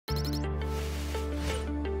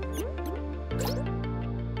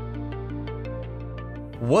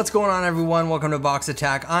What's going on, everyone? Welcome to Box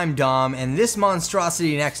Attack. I'm Dom, and this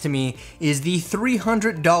monstrosity next to me is the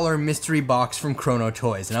 $300 mystery box from Chrono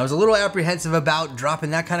Toys. And I was a little apprehensive about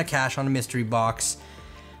dropping that kind of cash on a mystery box,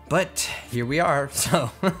 but here we are.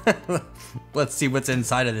 So let's see what's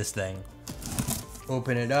inside of this thing.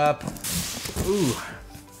 Open it up. Ooh.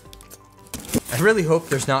 I really hope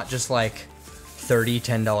there's not just like 30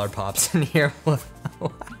 $10 pops in here.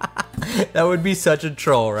 That would be such a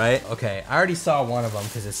troll, right? Okay, I already saw one of them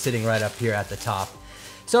because it's sitting right up here at the top.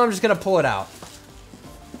 So I'm just gonna pull it out.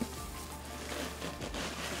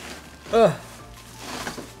 Ugh.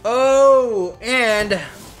 Oh, and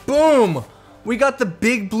boom! We got the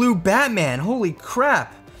big blue Batman. Holy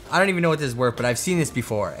crap. I don't even know what this is worth, but I've seen this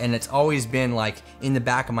before, and it's always been like in the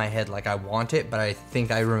back of my head, like I want it, but I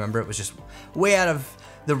think I remember it was just way out of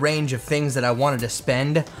the range of things that I wanted to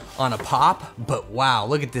spend on a pop. But wow,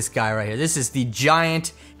 look at this guy right here. This is the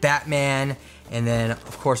giant Batman, and then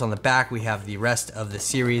of course on the back we have the rest of the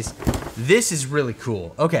series. This is really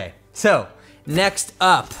cool. Okay, so next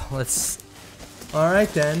up, all right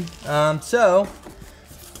then. So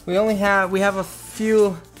we have a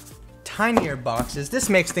few tinier boxes. This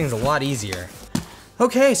makes things a lot easier.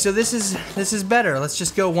 Okay, so this is better. Let's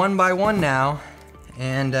just go one by one now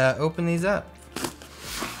and open these up.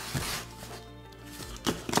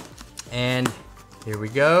 And here we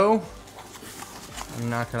go. I'm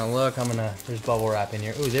not gonna look. There's bubble wrap in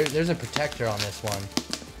here. Ooh, there's a protector on this one.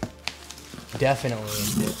 Definitely.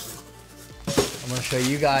 I'm gonna show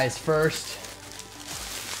you guys first.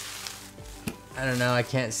 I don't know, I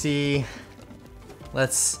can't see.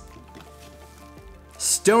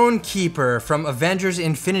 Stonekeeper from Avengers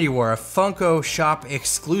Infinity War, a Funko Shop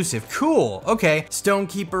exclusive. Cool, okay.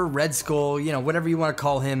 Stonekeeper, Red Skull, you know, whatever you want to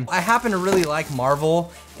call him. I happen to really like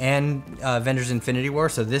Marvel and Avengers Infinity War,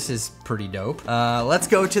 so this is pretty dope. Let's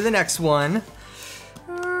go to the next one.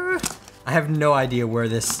 I have no idea where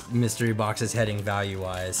this mystery box is heading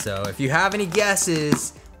value-wise, so if you have any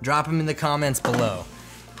guesses, drop them in the comments below.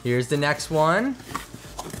 Here's the next one.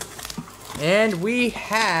 And we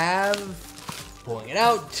have, pulling it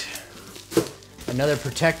out, another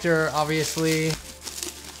protector, obviously.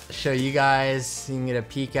 Show you guys so you can get a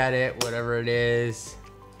peek at it, whatever it is.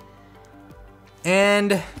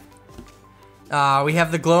 And we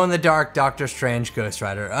have the glow-in-the-dark Doctor Strange Ghost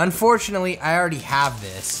Rider. Unfortunately, I already have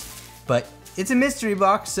this, but it's a mystery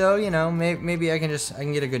box, so you know, maybe I can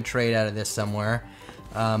get a good trade out of this somewhere.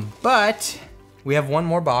 But we have one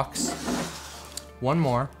more box. One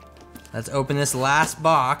more. Let's open this last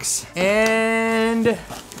box, and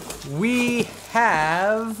we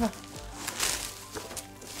have,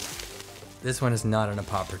 this one is not in a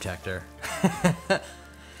pop protector.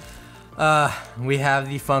 We have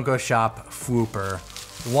the Funko Shop Fwooper.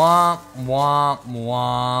 Womp, womp,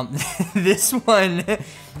 womp.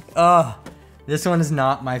 This one is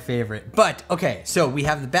not my favorite. But, okay, so we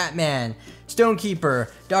have the Batman,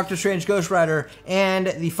 Stonekeeper, Doctor Strange Ghost Rider, and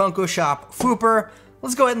the Funko Shop Fwooper.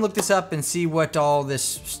 Let's go ahead and look this up and see what all this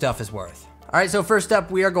stuff is worth. All right, so first up,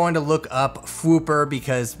 we are going to look up Fwooper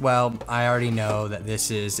because, well, I already know that this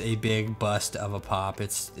is a big bust of a pop.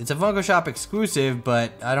 It's a Funko Shop exclusive,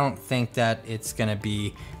 but I don't think that it's gonna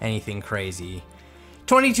be anything crazy.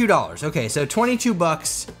 $22, okay, so 22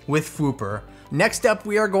 bucks with Fwooper. Next up,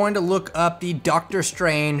 we are going to look up the Doctor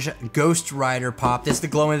Strange Ghost Rider pop. This is the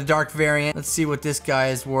glow-in-the-dark variant. Let's see what this guy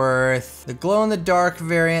is worth. The glow-in-the-dark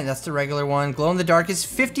variant, that's the regular one. Glow-in-the-dark is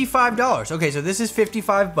 $55. Okay, so this is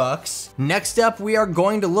 55 bucks. Next up, we are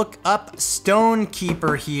going to look up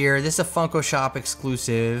Stonekeeper here. This is a Funko Shop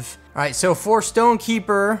exclusive. All right, so for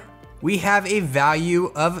Stonekeeper, we have a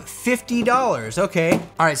value of $50. Okay.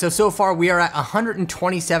 All right, so far we are at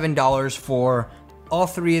 $127 for all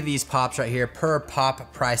three of these pops right here per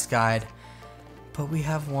pop price guide. But we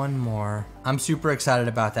have one more. I'm super excited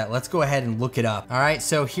about that. Let's go ahead and look it up. All right,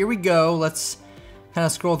 so here we go. Let's kind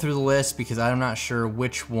of scroll through the list because I'm not sure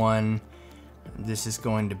which one this is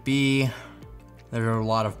going to be. There are a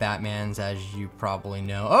lot of Batmans, as you probably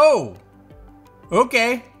know. Oh,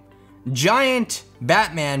 okay. Giant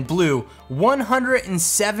Batman Blue,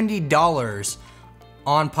 $170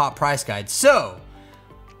 on pop price guide. So,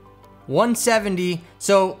 170,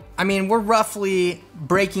 so I mean we're roughly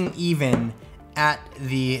breaking even at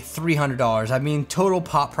the $300. I mean total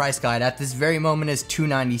pop price guide at this very moment is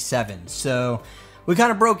 $297. So we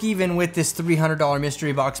kind of broke even with this $300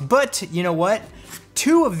 mystery box, but you know what?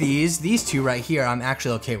 Two of these two right here, I'm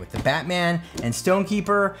actually okay with. The Batman and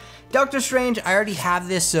Stonekeeper. Doctor Strange, I already have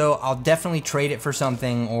this, so I'll definitely trade it for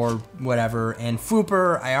something or whatever. And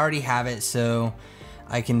Fwooper, I already have it, so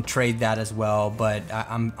I can trade that as well, but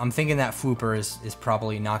I'm thinking that Fooper is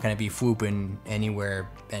probably not going to be Fooping anywhere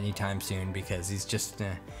anytime soon because he's just,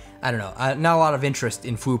 I don't know, not a lot of interest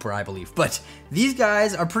in Fooper, I believe. But these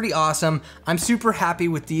guys are pretty awesome. I'm super happy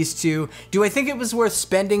with these two. Do I think it was worth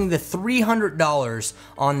spending the $300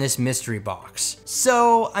 on this mystery box?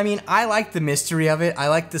 So, I mean, I like the mystery of it. I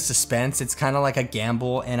like the suspense. It's kind of like a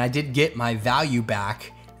gamble, and I did get my value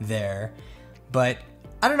back there, but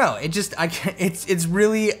I don't know. It's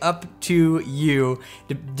really up to you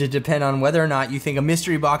to depend on whether or not you think a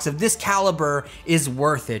mystery box of this caliber is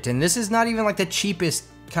worth it. And this is not even like the cheapest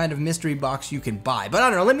kind of mystery box you can buy. But I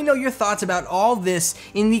don't know, let me know your thoughts about all this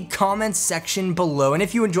in the comments section below. And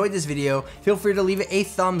if you enjoyed this video, feel free to leave it a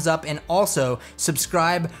thumbs up and also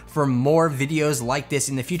subscribe for more videos like this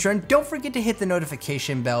in the future. And don't forget to hit the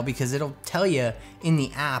notification bell because it'll tell you in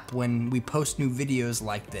the app when we post new videos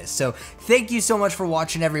like this. So thank you so much for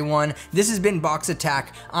watching, everyone. This has been Box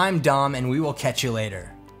Attack. I'm Dom, and we will catch you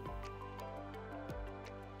later.